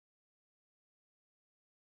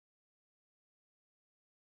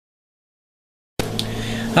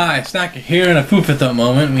Hi, Snacker here in a poof at the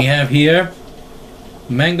moment. We have here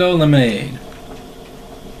mango lemonade.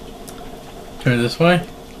 Turn it this way,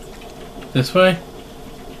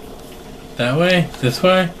 that way, this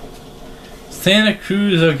way. Santa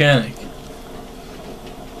Cruz Organic.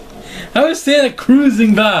 How is Santa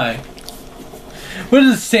cruising by? What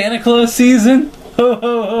is it, Santa Claus season? Ho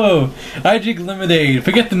ho ho! I drink lemonade.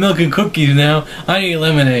 Forget the milk and cookies now. I eat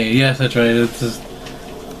lemonade. Yes, that's right. It's just...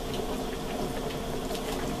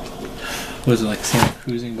 Was it like Santa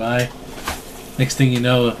cruising by? Next thing you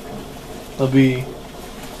know, it'll be...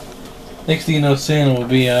 Next thing you know, Santa will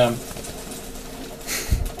be,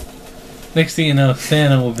 Next thing you know,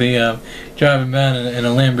 Santa will be, driving down in a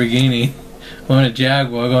Lamborghini. Or in a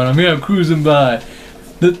Jaguar going, I'm cruising by.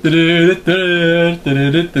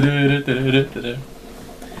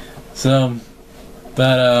 So,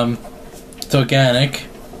 but, it's organic.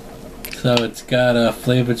 So it's got a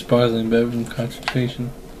flavored sparkling beverage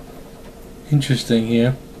concentration. Interesting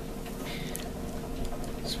here.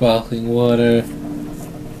 Sparkling water.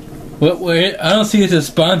 Wait, I don't see it as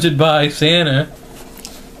sponsored by Santa.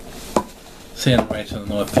 Santa writes on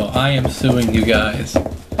the North Pole. I am suing you guys.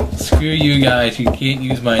 Screw you guys, you can't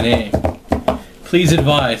use my name. Please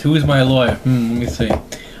advise, who is my lawyer? Let me see.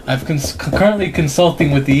 I'm currently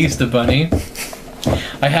consulting with the Easter Bunny.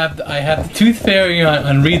 I have the Tooth Fairy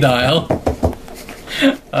on redial.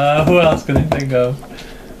 Who else can I think of?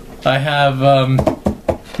 I have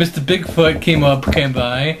Mr. Bigfoot came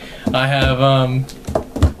by. I have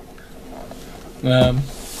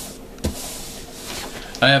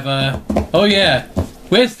oh yeah,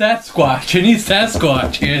 where's Sasquatch? I need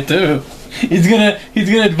Sasquatch here too. He's gonna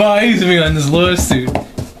advise me on this lawsuit.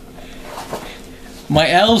 My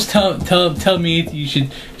elves tell me you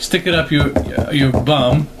should stick it up your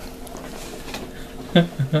bum.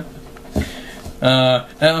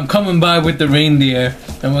 I'm coming by with the reindeer,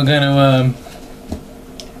 and we're gonna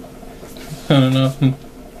I don't know.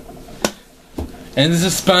 And this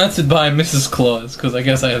is sponsored by Mrs. Claus, because I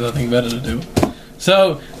guess I have nothing better to do.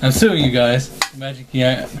 So, I'm suing you guys. Imagine,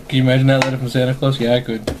 can you imagine that letter from Santa Claus? Yeah, I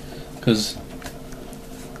could. Because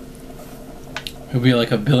it would be like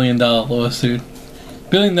 $1 billion lawsuit. $1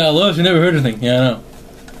 billion lawsuit? Never heard of anything. Yeah, I know.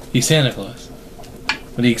 He's Santa Claus.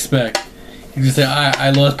 What do you expect? You just say,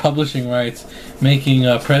 I lost publishing rights, making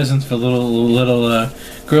presents for little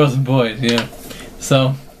girls and boys. Yeah.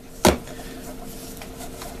 So,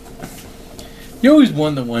 you always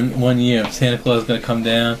wonder one year if Santa Claus is gonna come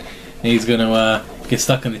down and he's gonna get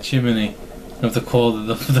stuck in the chimney. You have to call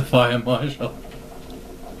the fire marshal.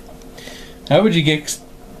 How would you get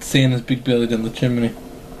Santa's big belly down the chimney?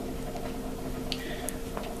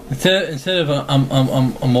 Instead of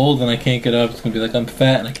I'm old and I can't get up, it's gonna be like I'm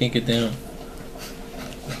fat and I can't get down.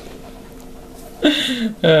 I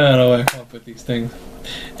don't know why I come up with these things.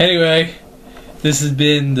 Anyway, this has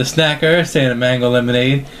been the Snacker, Santa Mango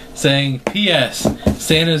Lemonade, saying, P.S.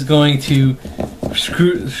 Santa's going to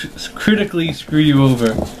critically screw you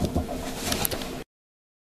over.